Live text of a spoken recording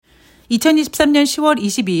2023년 10월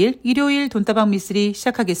 22일 일요일 돈다방 미쓰리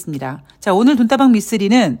시작하겠습니다. 자, 오늘 돈다방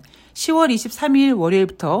미쓰리는 10월 23일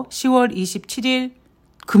월요일부터 10월 27일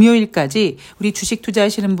금요일까지 우리 주식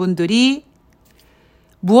투자하시는 분들이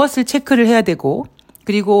무엇을 체크를 해야 되고,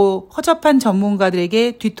 그리고 허접한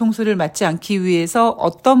전문가들에게 뒤통수를 맞지 않기 위해서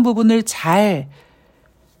어떤 부분을 잘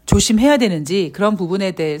조심해야 되는지, 그런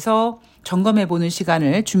부분에 대해서 점검해보는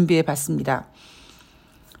시간을 준비해 봤습니다.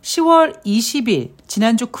 10월 20일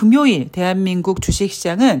지난주 금요일 대한민국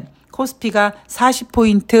주식시장은 코스피가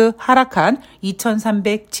 40포인트 하락한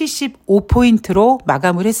 2375포인트로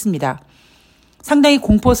마감을 했습니다. 상당히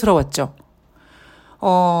공포스러웠죠.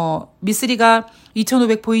 미쓰리가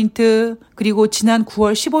 2500포인트, 그리고 지난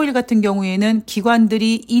 9월 15일 같은 경우에는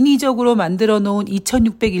기관들이 인위적으로 만들어 놓은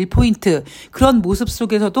 2601포인트, 그런 모습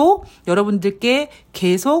속에서도 여러분들께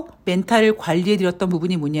계속 멘탈을 관리해 드렸던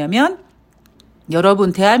부분이 뭐냐면,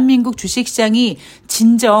 여러분, 대한민국 주식시장이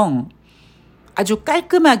진정 아주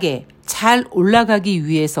깔끔하게 잘 올라가기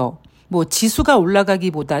위해서, 지수가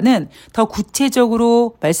올라가기보다는 더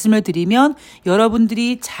구체적으로 말씀을 드리면,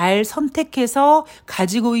 여러분들이 잘 선택해서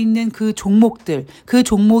가지고 있는 그 종목들, 그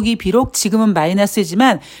종목이 비록 지금은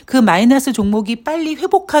마이너스지만 그 마이너스 종목이 빨리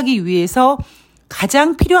회복하기 위해서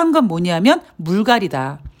가장 필요한 건 뭐냐면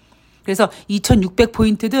물갈이다. 그래서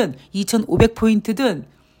 2600포인트든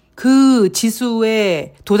 2500포인트든 그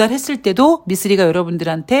지수에 도달했을 때도 미쓰리가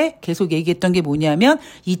여러분들한테 계속 얘기했던 게 뭐냐면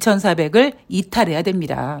 2400을 이탈해야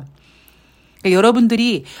됩니다. 그러니까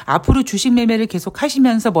여러분들이 앞으로 주식 매매를 계속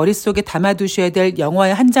하시면서 머릿속에 담아두셔야 될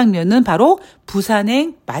영화의 한 장면은 바로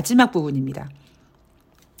부산행 마지막 부분입니다.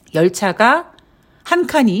 열차가 한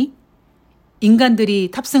칸이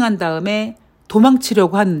인간들이 탑승한 다음에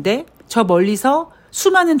도망치려고 하는데, 저 멀리서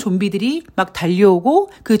수많은 좀비들이 막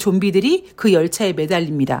달려오고 그 좀비들이 그 열차에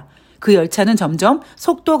매달립니다. 그 열차는 점점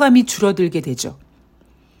속도감이 줄어들게 되죠.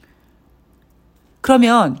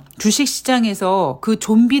 그러면 주식시장에서 그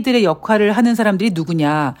좀비들의 역할을 하는 사람들이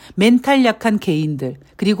누구냐? 멘탈 약한 개인들,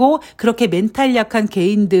 그리고 그렇게 멘탈 약한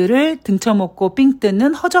개인들을 등쳐먹고 삥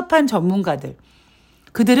뜯는 허접한 전문가들.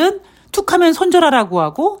 그들은 툭하면 손절하라고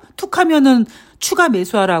하고, 툭하면은 추가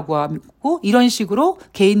매수하라고 하고, 이런 식으로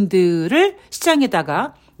개인들을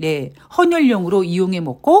시장에다가 헌혈용으로 이용해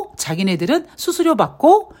먹고, 자기네들은 수수료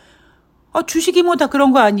받고, 주식이 다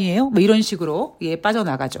그런 거 아니에요? 이런 식으로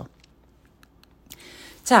빠져나가죠.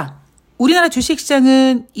 자, 우리나라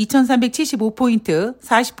주식시장은 2375포인트,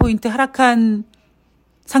 40포인트 하락한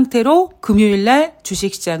상태로 금요일 날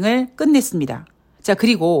주식시장을 끝냈습니다. 자,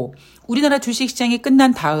 그리고 우리나라 주식시장이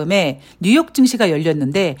끝난 다음에 뉴욕 증시가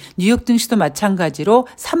열렸는데, 뉴욕 증시도 마찬가지로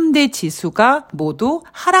 3대 지수가 모두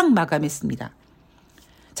하락 마감했습니다.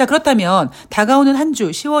 자, 그렇다면 다가오는 한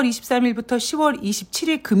주 10월 23일부터 10월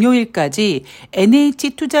 27일 금요일까지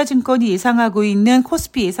NH투자증권이 예상하고 있는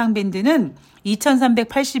코스피 예상 밴드는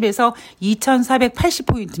 2380에서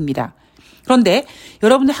 2480포인트입니다. 그런데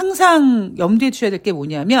여러분들 항상 염두에 두셔야 될 게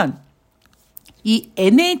뭐냐면, 이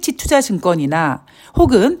NH투자증권이나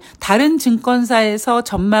혹은 다른 증권사에서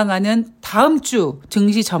전망하는 다음 주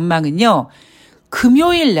증시 전망은요,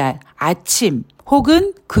 금요일 날 아침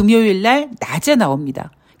혹은 금요일 날 낮에 나옵니다.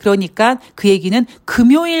 그러니까 그 얘기는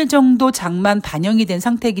금요일 정도 장만 반영이 된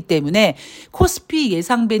상태이기 때문에 코스피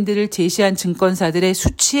예상 밴드를 제시한 증권사들의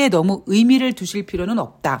수치에 너무 의미를 두실 필요는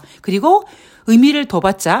없다. 그리고 의미를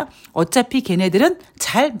둬봤자 어차피 걔네들은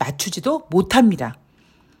잘 맞추지도 못합니다.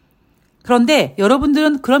 그런데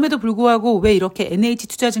여러분들은 그럼에도 불구하고 왜 이렇게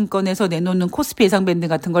NH투자증권에서 내놓는 코스피 예상 밴드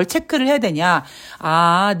같은 걸 체크를 해야 되냐?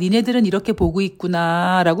 니네들은 이렇게 보고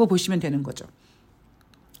있구나라고 보시면 되는 거죠.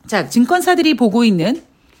 자, 증권사들이 보고 있는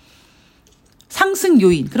상승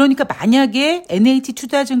요인, 그러니까 만약에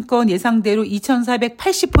NH투자증권 예상대로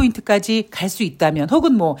 2480포인트까지 갈 수 있다면,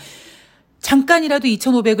 혹은 잠깐이라도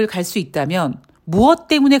 2500을 갈 수 있다면 무엇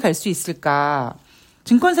때문에 갈 수 있을까?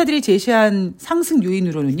 증권사들이 제시한 상승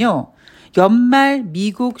요인으로는요, 연말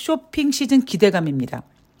미국 쇼핑 시즌 기대감입니다.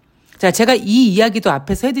 자, 제가 이 이야기도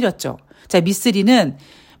앞에서 해드렸죠. 자, 미쓰리는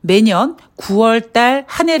매년 9월 달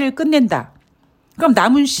한 해를 끝낸다. 그럼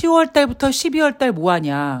남은 10월 달부터 12월 달 뭐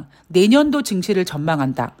하냐? 내년도 증시를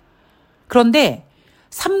전망한다. 그런데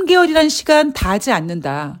 3개월이란 시간 다 하지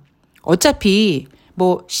않는다. 어차피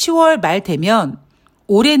 10월 말 되면,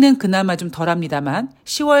 올해는 그나마 좀 덜합니다만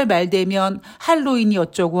 10월 말 되면 할로윈이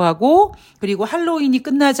어쩌고 하고, 그리고 할로윈이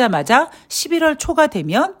끝나자마자 11월 초가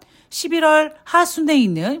되면 11월 하순에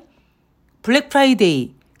있는 블랙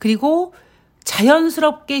프라이데이, 그리고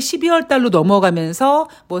자연스럽게 12월 달로 넘어가면서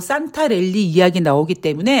산타 랠리 이야기 나오기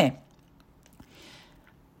때문에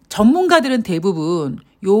전문가들은 대부분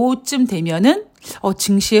요쯤 되면은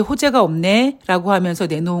증시에 호재가 없네라고 하면서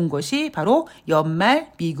내놓은 것이 바로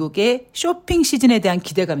연말 미국의 쇼핑 시즌에 대한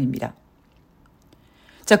기대감입니다.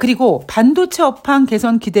 자, 그리고 반도체 업황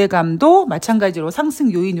개선 기대감도 마찬가지로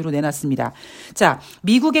상승 요인으로 내놨습니다. 자,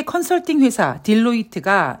 미국의 컨설팅 회사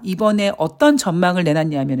딜로이트가 이번에 어떤 전망을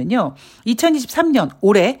내놨냐면요. 2023년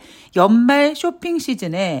올해 연말 쇼핑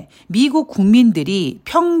시즌에 미국 국민들이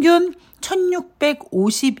평균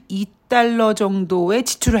 1,652달러 정도의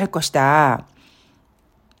지출을 할 것이다.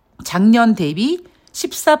 작년 대비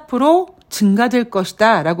 14% 증가될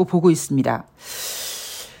것이다 라고 보고 있습니다.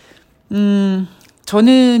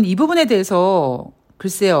 저는 이 부분에 대해서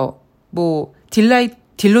글쎄요,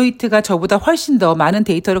 딜로이트가 저보다 훨씬 더 많은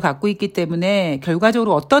데이터를 갖고 있기 때문에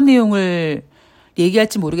결과적으로 어떤 내용을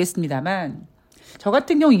얘기할지 모르겠습니다만 저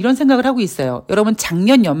같은 경우 이런 생각을 하고 있어요. 여러분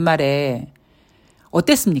작년 연말에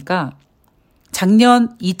어땠습니까?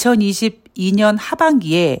 작년 2022년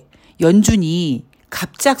하반기에 연준이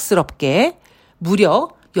갑작스럽게 무려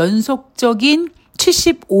연속적인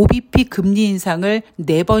 75bp 금리 인상을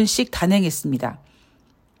 4번씩 단행했습니다.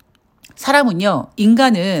 사람은요,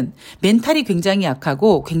 인간은 멘탈이 굉장히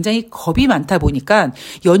약하고 굉장히 겁이 많다 보니까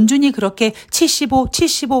연준이 그렇게 75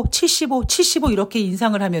 이렇게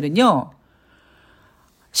인상을 하면은요,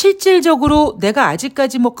 실질적으로 내가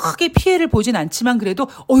아직까지 크게 피해를 보진 않지만 그래도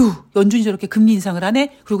연준이 저렇게 금리 인상을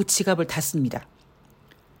하네? 그리고 지갑을 닫습니다.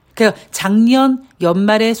 그래서 작년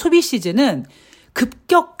연말의 소비 시즌은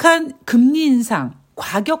급격한 금리 인상,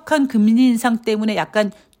 과격한 금리 인상 때문에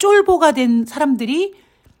약간 쫄보가 된 사람들이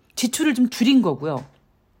지출을 좀 줄인 거고요.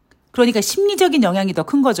 그러니까 심리적인 영향이 더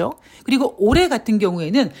큰 거죠. 그리고 올해 같은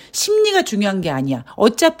경우에는 심리가 중요한 게 아니야.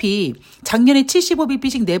 어차피 작년에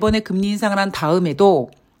 75bp씩 4번의 금리 인상을 한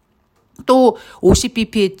다음에도 또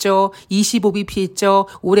 50bp 했죠. 25bp 했죠.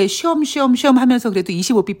 올해 쉬엄 하면서 그래도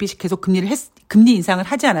 25bp씩 계속 금리 인상을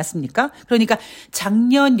하지 않았습니까? 그러니까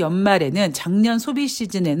작년 연말에는, 작년 소비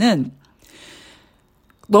시즌에는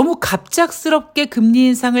너무 갑작스럽게 금리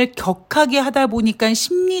인상을 격하게 하다 보니까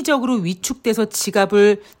심리적으로 위축돼서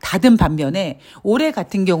지갑을 닫은 반면에 올해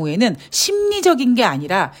같은 경우에는 심리적인 게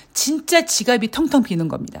아니라 진짜 지갑이 텅텅 비는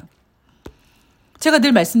겁니다. 제가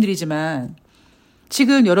늘 말씀드리지만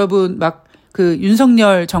지금 여러분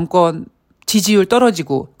윤석열 정권 지지율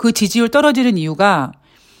떨어지고 그 지지율 떨어지는 이유가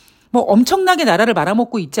엄청나게 나라를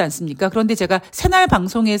말아먹고 있지 않습니까? 그런데 제가 새날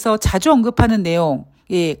방송에서 자주 언급하는 내용,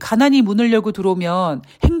 가난이 문을 열고 들어오면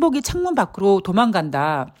행복이 창문 밖으로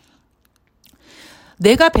도망간다.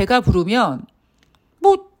 내가 배가 부르면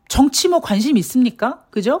정치 관심 있습니까?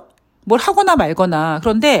 그죠? 뭘 하거나 말거나.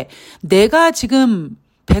 그런데 내가 지금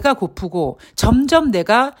배가 고프고 점점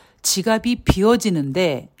내가 지갑이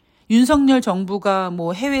비어지는데 윤석열 정부가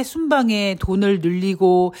해외 순방에 돈을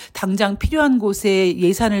늘리고 당장 필요한 곳에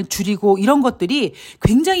예산을 줄이고 이런 것들이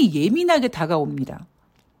굉장히 예민하게 다가옵니다.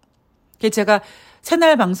 그래서 제가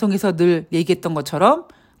새날 방송에서 늘 얘기했던 것처럼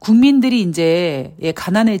국민들이 이제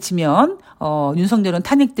가난해지면 윤석열은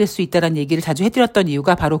탄핵될 수 있다는 얘기를 자주 해드렸던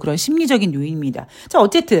이유가 바로 그런 심리적인 요인입니다. 자,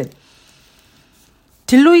 어쨌든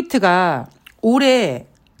딜로이트가 올해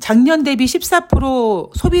작년 대비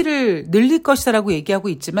 14% 소비를 늘릴 것이라고 얘기하고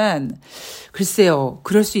있지만 글쎄요,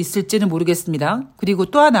 그럴 수 있을지는 모르겠습니다. 그리고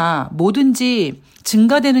또 하나, 뭐든지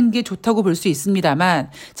증가되는 게 좋다고 볼 수 있습니다만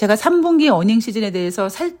제가 3분기 어닝 시즌에 대해서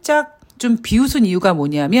살짝 좀 비웃은 이유가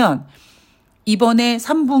뭐냐면 이번에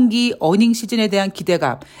 3분기 어닝 시즌에 대한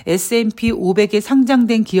기대감, S&P 500에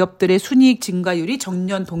상장된 기업들의 순이익 증가율이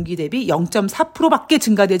전년 동기 대비 0.4%밖에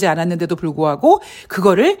증가되지 않았는데도 불구하고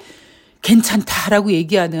그거를 괜찮다라고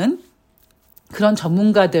얘기하는 그런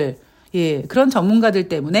전문가들, 그런 전문가들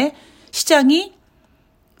때문에 시장이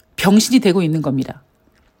병신이 되고 있는 겁니다.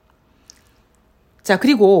 자,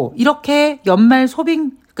 그리고 이렇게 연말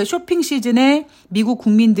쇼핑 시즌에 미국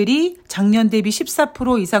국민들이 작년 대비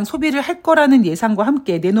 14% 이상 소비를 할 거라는 예상과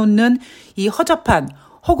함께 내놓는 이 허접한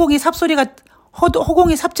허공의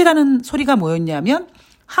삽질하는 소리가 뭐였냐면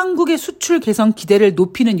한국의 수출 개선 기대를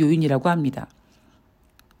높이는 요인이라고 합니다.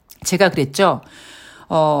 제가 그랬죠.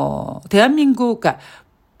 대한민국,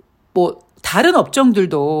 다른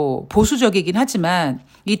업종들도 보수적이긴 하지만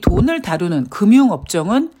이 돈을 다루는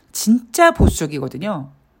금융업종은 진짜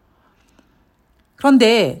보수적이거든요.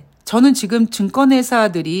 그런데 저는 지금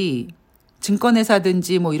증권회사든지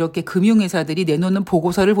이렇게 금융회사들이 내놓는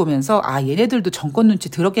보고서를 보면서 얘네들도 정권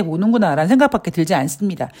눈치 더럽게 보는구나라는 생각밖에 들지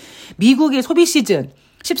않습니다. 미국의 소비 시즌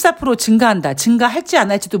 14% 증가한다. 증가할지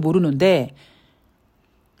안 할지도 모르는데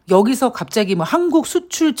여기서 갑자기 한국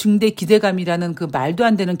수출 증대 기대감이라는 그 말도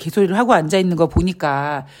안 되는 개소리를 하고 앉아 있는 거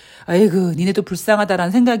보니까 아이고 니네도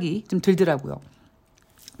불쌍하다라는 생각이 좀 들더라고요.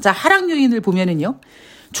 자, 하락 요인을 보면은요.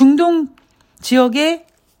 중동 지역의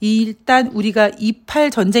일단 우리가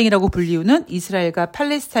 28 전쟁이라고 불리우는 이스라엘과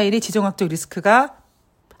팔레스타인의 지정학적 리스크가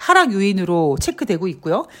하락 요인으로 체크되고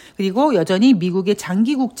있고요. 그리고 여전히 미국의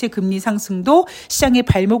장기 국채 금리 상승도 시장의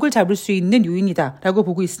발목을 잡을 수 있는 요인이다라고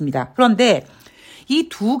보고 있습니다. 그런데 이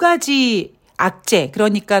두 가지 악재,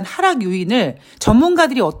 그러니까 하락 요인을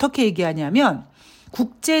전문가들이 어떻게 얘기하냐면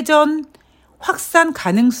국제전 확산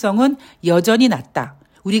가능성은 여전히 낮다.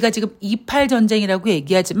 우리가 지금 28 전쟁이라고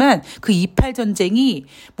얘기하지만 그 28 전쟁이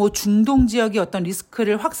뭐 중동 지역의 어떤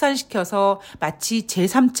리스크를 확산시켜서 마치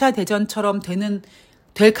제3차 대전처럼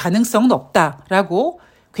될 가능성은 없다라고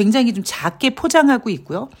굉장히 좀 작게 포장하고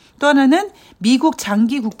있고요. 또 하나는 미국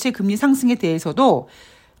장기 국채 금리 상승에 대해서도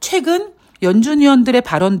최근 연준 위원들의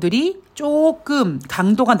발언들이 조금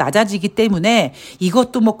강도가 낮아지기 때문에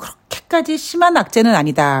이것도 뭐 그렇게까지 심한 악재는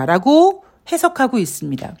아니다라고 해석하고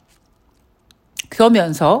있습니다.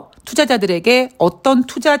 그러면서 투자자들에게 어떤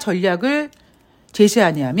투자 전략을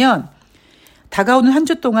제시하냐면 다가오는 한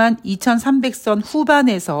주 동안 2300선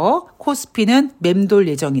후반에서 코스피는 맴돌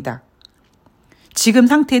예정이다. 지금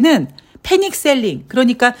상태는 패닉 셀링,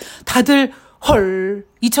 그러니까 다들 헐,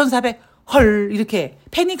 2400, 헐 이렇게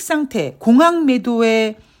패닉 상태, 공황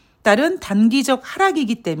매도에 따른 단기적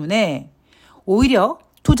하락이기 때문에 오히려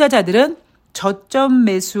투자자들은 저점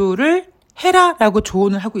매수를 해라라고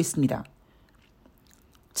조언을 하고 있습니다.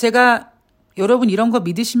 제가 여러분 이런 거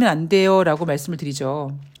믿으시면 안 돼요라고 말씀을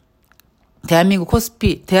드리죠. 대한민국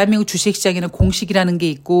코스피, 대한민국 주식시장에는 공식이라는 게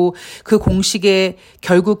있고 그 공식에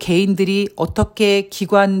결국 개인들이 어떻게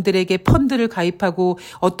기관들에게 펀드를 가입하고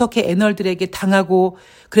어떻게 애널들에게 당하고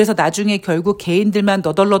그래서 나중에 결국 개인들만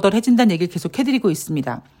너덜너덜해진다는 얘기를 계속 해드리고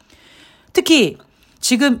있습니다. 특히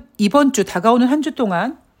지금 이번 주 다가오는 한 주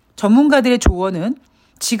동안 전문가들의 조언은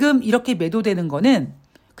지금 이렇게 매도되는 거는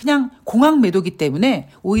그냥 공황 매도기 때문에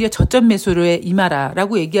오히려 저점 매수를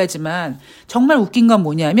임하라라고 얘기하지만 정말 웃긴 건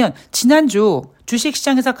뭐냐면 지난주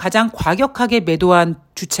주식시장에서 가장 과격하게 매도한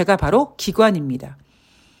주체가 바로 기관입니다.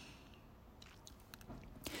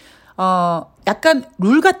 약간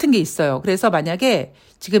룰 같은 게 있어요. 그래서 만약에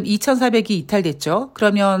지금 2400이 이탈됐죠.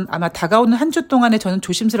 그러면 아마 다가오는 한 주 동안에 저는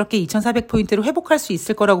조심스럽게 2400포인트를 회복할 수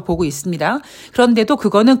있을 거라고 보고 있습니다. 그런데도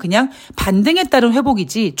그거는 그냥 반등에 따른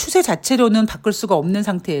회복이지 추세 자체로는 바꿀 수가 없는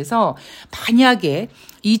상태에서 만약에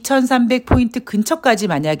 2300포인트 근처까지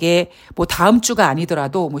만약에 뭐 다음 주가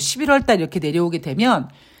아니더라도 뭐 11월 달 이렇게 내려오게 되면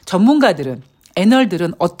전문가들은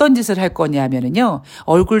애널들은 어떤 짓을 할 거냐면은요.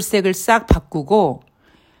 얼굴색을 싹 바꾸고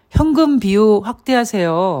현금 비율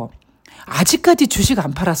확대하세요. 아직까지 주식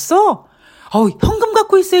안 팔았어? 현금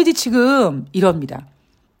갖고 있어야지 지금 이럽니다.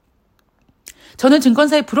 저는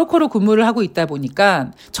증권사의 브로커로 근무를 하고 있다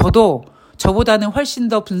보니까 저도 저보다는 훨씬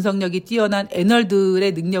더 분석력이 뛰어난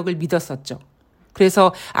애널들의 능력을 믿었었죠.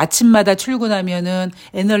 그래서 아침마다 출근하면은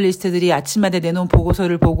애널리스트들이 아침마다 내놓은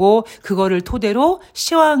보고서를 보고 그거를 토대로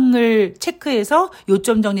시황을 체크해서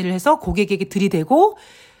요점 정리를 해서 고객에게 들이대고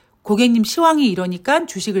고객님 시황이 이러니까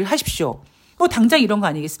주식을 하십시오. 뭐 당장 이런 거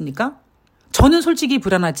아니겠습니까? 저는 솔직히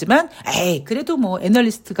불안하지만 그래도 뭐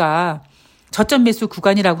애널리스트가 저점 매수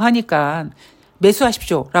구간이라고 하니까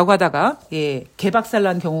매수하십시오라고 하다가 개박살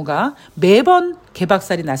난 경우가 매번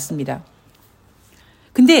개박살이 났습니다.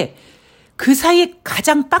 근데 그 사이에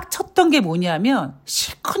가장 빡쳤던 게 뭐냐면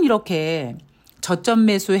실컷 이렇게 저점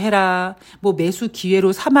매수해라, 뭐 매수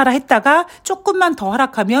기회로 삼아라 했다가 조금만 더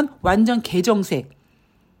하락하면 완전 개정색.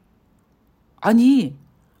 아니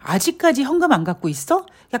아직까지 현금 안 갖고 있어?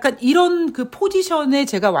 약간 이런 그 포지션에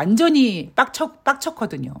제가 완전히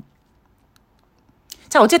빡쳤거든요.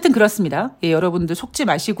 자, 어쨌든 그렇습니다. 여러분들 속지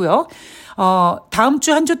마시고요. 다음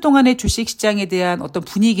주 한 주 동안의 주식시장에 대한 어떤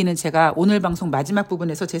분위기는 제가 오늘 방송 마지막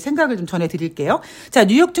부분에서 제 생각을 좀 전해드릴게요. 자,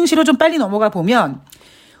 뉴욕 증시로 좀 빨리 넘어가 보면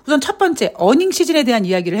우선 첫 번째 어닝 시즌에 대한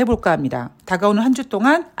이야기를 해볼까 합니다. 다가오는 한 주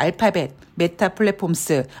동안 알파벳, 메타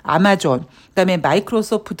플랫폼스, 아마존, 그다음에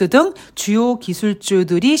마이크로소프트 등 주요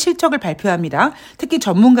기술주들이 실적을 발표합니다. 특히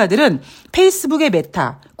전문가들은 페이스북의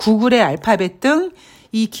메타, 구글의 알파벳 등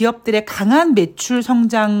이 기업들의 강한 매출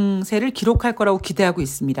성장세를 기록할 거라고 기대하고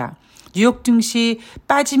있습니다. 뉴욕 증시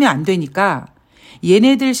빠지면 안 되니까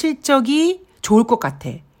얘네들 실적이 좋을 것 같아.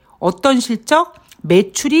 어떤 실적?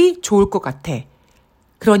 매출이 좋을 것 같아.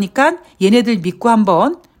 그러니까 얘네들 믿고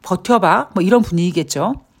한번 버텨봐. 뭐 이런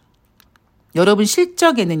분위기겠죠. 여러분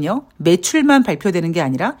실적에는요. 매출만 발표되는 게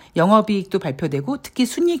아니라 영업이익도 발표되고 특히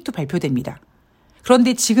순이익도 발표됩니다.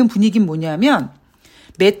 그런데 지금 분위기는 뭐냐면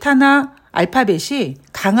메타나 알파벳이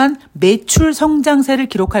강한 매출 성장세를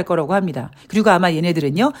기록할 거라고 합니다. 그리고 아마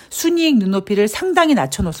얘네들은요. 순이익 눈높이를 상당히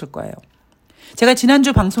낮춰놓을 거예요. 제가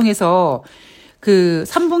지난주 방송에서 그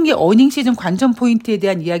 3분기 어닝 시즌 관전 포인트에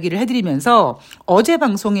대한 이야기를 해드리면서 어제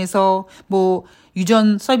방송에서 뭐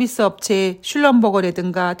유전 서비스 업체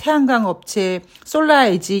슐럼버거라든가 태양광 업체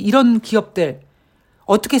솔라에지 이런 기업들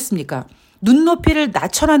어떻게 했습니까? 눈높이를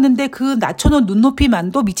낮춰놨는데 그 낮춰놓은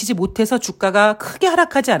눈높이만도 미치지 못해서 주가가 크게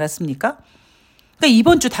하락하지 않았습니까? 그러니까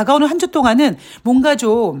이번 주 다가오는 한 주 동안은 뭔가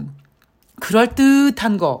좀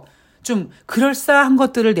그럴듯한 거, 좀 그럴싸한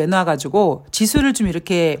것들을 내놔가지고 지수를 좀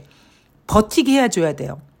이렇게 버티게 해줘야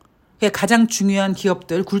돼요. 가장 중요한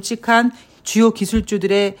기업들, 굵직한 주요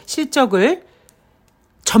기술주들의 실적을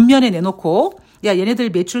전면에 내놓고 야 얘네들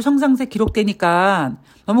매출 성장세 기록되니까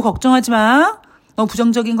너무 걱정하지 마. 너무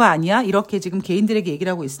부정적인 거 아니야? 이렇게 지금 개인들에게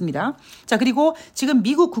얘기를 하고 있습니다. 자, 그리고 지금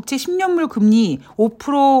미국 국채 10년물 금리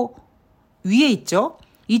 5% 위에 있죠.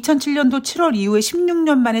 2007년도 7월 이후에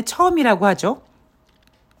 16년 만에 처음이라고 하죠.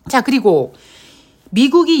 자, 그리고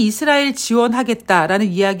미국이 이스라엘 지원하겠다라는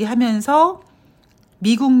이야기하면서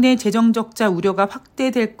미국 내 재정 적자 우려가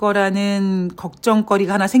확대될 거라는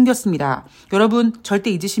걱정거리가 하나 생겼습니다. 여러분 절대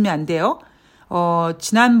잊으시면 안 돼요.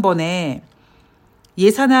 지난번에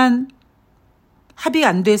예산안 합의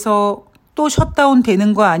안 돼서 또 셧다운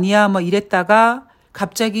되는 거 아니야 뭐 이랬다가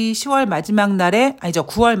갑자기 9월 마지막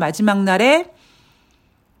날에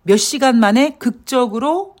몇 시간 만에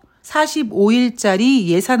극적으로 45일짜리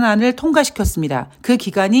예산안을 통과시켰습니다. 그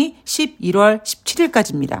기간이 11월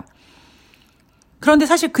 17일까지입니다. 그런데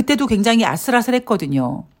사실 그때도 굉장히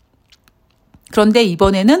아슬아슬했거든요. 그런데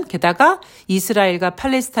이번에는 게다가 이스라엘과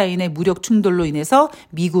팔레스타인의 무력 충돌로 인해서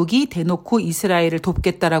미국이 대놓고 이스라엘을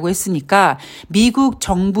돕겠다라고 했으니까 미국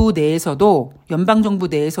정부 내에서도 연방정부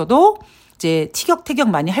내에서도 이제 티격태격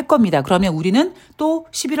많이 할 겁니다. 그러면 우리는 또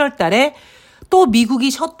 11월 달에 또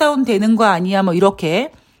미국이 셧다운 되는 거 아니야 뭐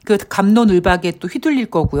이렇게 그 갑론을박에 또 휘둘릴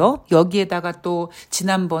거고요. 여기에다가 또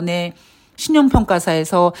지난번에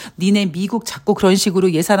신용평가사에서 니네 미국 자꾸 그런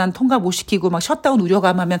식으로 예산안 통과 못 시키고 막 셧다운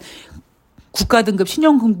우려감하면 국가등급,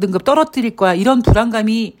 신용등급 떨어뜨릴 거야. 이런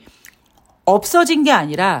불안감이 없어진 게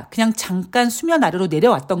아니라 그냥 잠깐 수면 아래로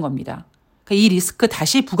내려왔던 겁니다. 그러니까 이 리스크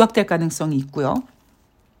다시 부각될 가능성이 있고요.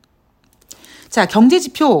 자,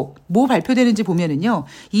 경제지표 뭐 발표되는지 보면은요.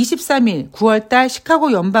 23일 9월달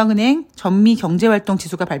시카고 연방은행 전미 경제활동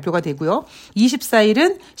지수가 발표가 되고요.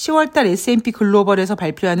 24일은 10월달 S&P 글로벌에서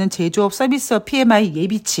발표하는 제조업 서비스업 PMI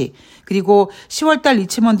예비치, 그리고 10월달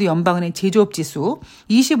리치먼드 연방은행 제조업 지수,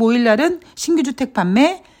 25일 날은 신규 주택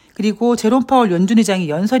판매, 그리고 제롬 파월 연준 의장이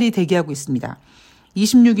연설이 대기하고 있습니다.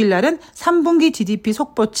 26일 날은 3분기 GDP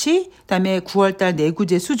속보치, 그다음에 9월달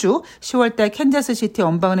내구재 수주, 10월달 캔자스시티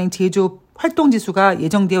연방은행 제조업 활동지수가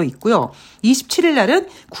예정되어 있고요. 27일 날은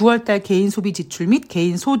 9월달 개인 소비 지출 및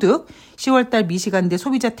개인 소득, 10월달 미시간대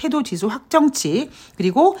소비자 태도지수 확정치,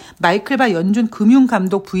 그리고 마이클 바 연준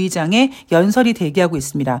금융감독 부의장의 연설이 대기하고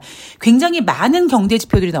있습니다. 굉장히 많은 경제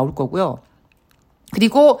지표들이 나올 거고요.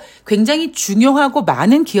 그리고 굉장히 중요하고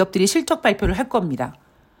많은 기업들이 실적 발표를 할 겁니다.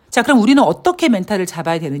 자, 그럼 우리는 어떻게 멘탈을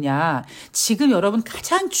잡아야 되느냐? 지금 여러분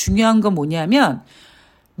가장 중요한 건 뭐냐면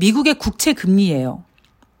미국의 국채 금리예요.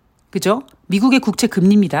 그죠? 미국의 국채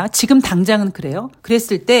금리입니다. 지금 당장은 그래요.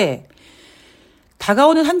 그랬을 때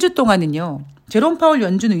다가오는 한 주 동안은요. 제롬 파월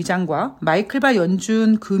연준 의장과 마이클 바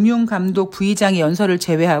연준 금융감독 부의장의 연설을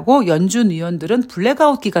제외하고 연준 의원들은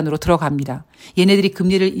블랙아웃 기간으로 들어갑니다. 얘네들이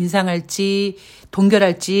금리를 인상할지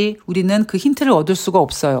동결할지 우리는 그 힌트를 얻을 수가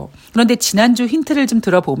없어요. 그런데 지난주 힌트를 좀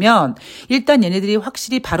들어보면 일단 얘네들이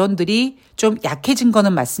확실히 발언들이 좀 약해진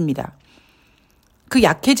거는 맞습니다. 그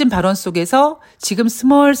약해진 발언 속에서 지금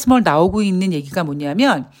스멀스멀 나오고 있는 얘기가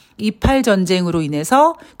뭐냐면 이팔 전쟁으로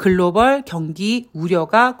인해서 글로벌 경기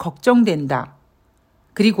우려가 걱정된다.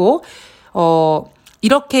 그리고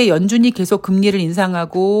이렇게 연준이 계속 금리를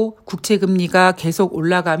인상하고 국채 금리가 계속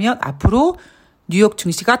올라가면 앞으로 뉴욕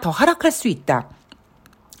증시가 더 하락할 수 있다.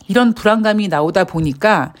 이런 불안감이 나오다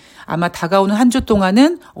보니까 아마 다가오는 한 주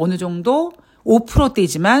동안은 어느 정도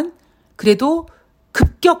 5%대지만 그래도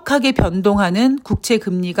급격하게 변동하는 국채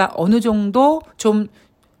금리가 어느 정도 좀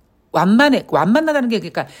완만하다는 게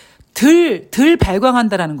그러니까 덜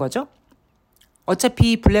발광한다라는 거죠.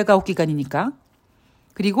 어차피 블랙아웃 기간이니까.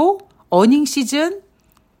 그리고 어닝 시즌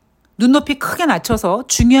눈높이 크게 낮춰서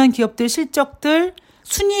중요한 기업들 실적들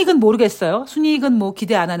순이익은 모르겠어요. 순이익은 뭐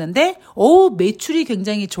기대 안 하는데 매출이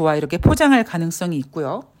굉장히 좋아 이렇게 포장할 가능성이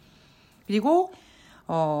있고요. 그리고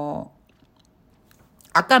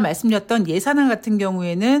아까 말씀드렸던 예산안 같은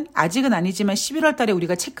경우에는 아직은 아니지만 11월 달에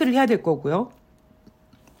우리가 체크를 해야 될 거고요.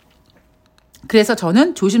 그래서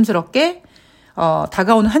저는 조심스럽게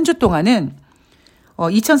다가오는 한 주 동안은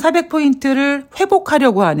 2400포인트를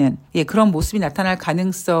회복하려고 하는 그런 모습이 나타날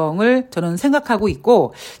가능성을 저는 생각하고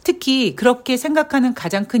있고, 특히 그렇게 생각하는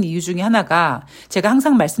가장 큰 이유 중에 하나가 제가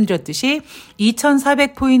항상 말씀드렸듯이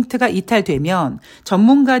 2400포인트가 이탈되면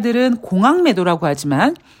전문가들은 공황 매도라고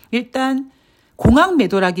하지만 일단 공황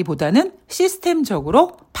매도라기보다는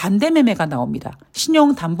시스템적으로 반대 매매가 나옵니다.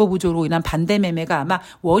 신용 담보 부조로 인한 반대 매매가 아마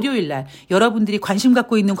월요일 날 여러분들이 관심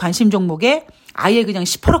갖고 있는 관심 종목에 아예 그냥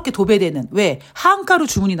시퍼렇게 도배되는, 왜? 하한가로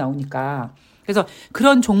주문이 나오니까. 그래서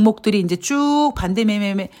그런 종목들이 이제 쭉 반대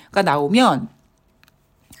매매가 나오면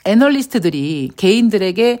애널리스트들이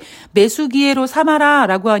개인들에게 매수 기회로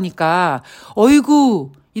삼아라라고 하니까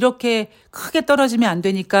어이구 이렇게 크게 떨어지면 안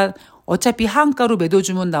되니까 어차피 하한가로 매도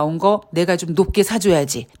주문 나온 거 내가 좀 높게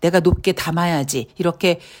사줘야지, 내가 높게 담아야지,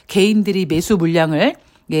 이렇게 개인들이 매수 물량을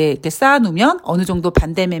이렇게 쌓아놓으면 어느 정도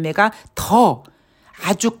반대 매매가 더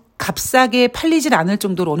아주 값싸게 팔리질 않을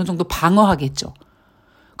정도로 어느 정도 방어하겠죠.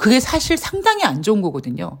 그게 사실 상당히 안 좋은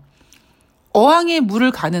거거든요. 어항에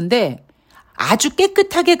물을 가는데 아주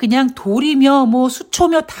깨끗하게 그냥 돌이며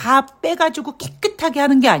수초며 다 빼가지고 깨끗하게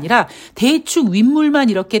하는 게 아니라 대충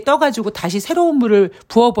윗물만 이렇게 떠가지고 다시 새로운 물을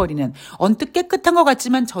부어버리는, 언뜻 깨끗한 것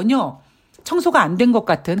같지만 전혀 청소가 안 된 것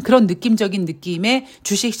같은 그런 느낌적인 느낌의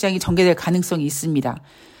주식시장이 전개될 가능성이 있습니다.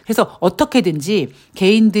 그래서 어떻게든지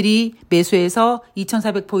개인들이 매수해서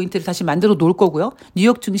 2400포인트를 다시 만들어 놓을 거고요.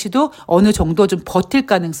 뉴욕 증시도 어느 정도 좀 버틸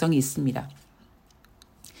가능성이 있습니다.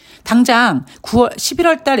 당장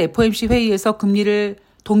 11월 달 FOMC 회의에서 금리를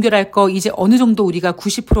동결할 거 이제 어느 정도 우리가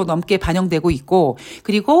 90% 넘게 반영되고 있고,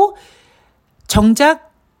 그리고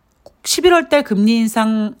정작 11월 달 금리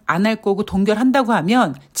인상 안 할 거고 동결한다고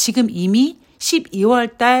하면 지금 이미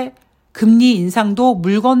 12월 달 금리 인상도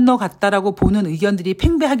물 건너 갔다라고 보는 의견들이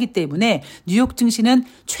팽배하기 때문에 뉴욕 증시는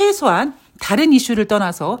최소한 다른 이슈를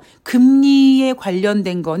떠나서 금리에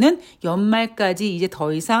관련된 거는 연말까지 이제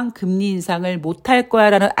더 이상 금리 인상을 못할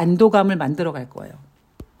거야라는 안도감을 만들어 갈 거예요.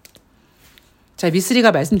 자,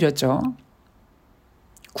 미쓰리가 말씀드렸죠.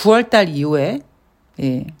 9월 달 이후에,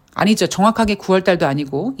 아니죠. 정확하게 9월 달도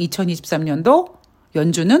아니고 2023년도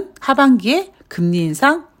연준은 하반기에 금리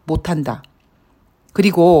인상 못한다.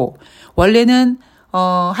 그리고 원래는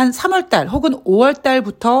한 3월 달 혹은 5월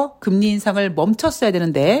달부터 금리 인상을 멈췄어야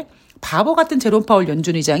되는데 바보 같은 제롬 파월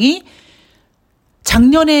연준 의장이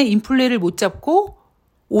작년에 인플레를 못 잡고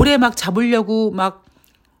올해 막 잡으려고 막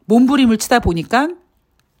몸부림을 치다 보니까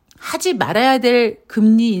하지 말아야 될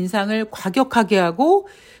금리 인상을 과격하게 하고,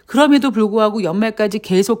 그럼에도 불구하고 연말까지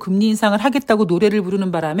계속 금리 인상을 하겠다고 노래를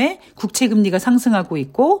부르는 바람에 국채 금리가 상승하고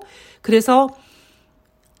있고, 그래서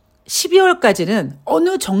 12월까지는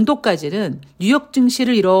어느 정도까지는 뉴욕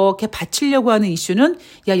증시를 이렇게 받치려고 하는 이슈는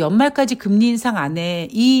야, 연말까지 금리 인상 안 해,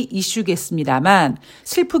 이 이슈겠습니다만,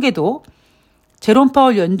 슬프게도 제롬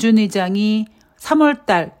파월 연준 의장이 3월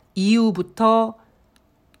달 이후부터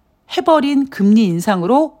해버린 금리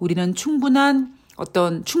인상으로 우리는 충분한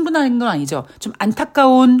건 아니죠. 좀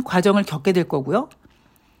안타까운 과정을 겪게 될 거고요.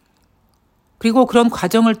 그리고 그런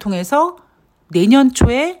과정을 통해서 내년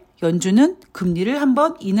초에 연준은 금리를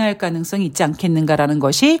한번 인하할 가능성이 있지 않겠는가라는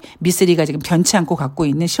것이 미쓰리가 지금 변치 않고 갖고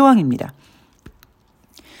있는 시황입니다.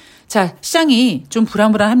 자, 시장이 좀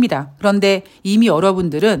불안불안합니다. 그런데 이미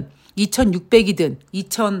여러분들은 2600이든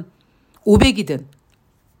 2500이든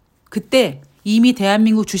그때 이미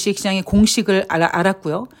대한민국 주식시장의 공식을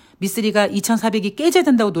알았고요. 미쓰리가 2400이 깨져야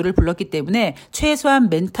된다고 노래를 불렀기 때문에 최소한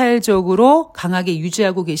멘탈적으로 강하게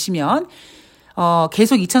유지하고 계시면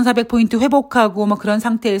계속 2400포인트 회복하고 그런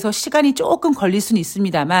상태에서 시간이 조금 걸릴 수는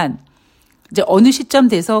있습니다만, 이제 어느 시점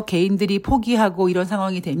돼서 개인들이 포기하고 이런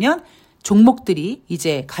상황이 되면 종목들이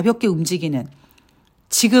이제 가볍게 움직이는,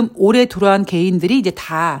 지금 올해 들어온 개인들이 이제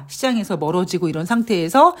다 시장에서 멀어지고 이런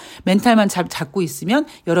상태에서 멘탈만 잡고 있으면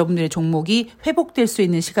여러분들의 종목이 회복될 수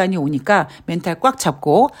있는 시간이 오니까 멘탈 꽉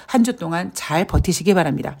잡고 한 주 동안 잘 버티시기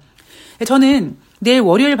바랍니다. 저는 내일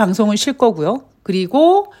월요일 방송을 쉴 거고요.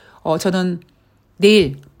 그리고 저는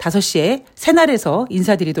내일 5시에 새날에서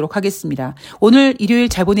인사드리도록 하겠습니다. 오늘 일요일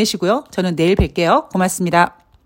잘 보내시고요. 저는 내일 뵐게요. 고맙습니다.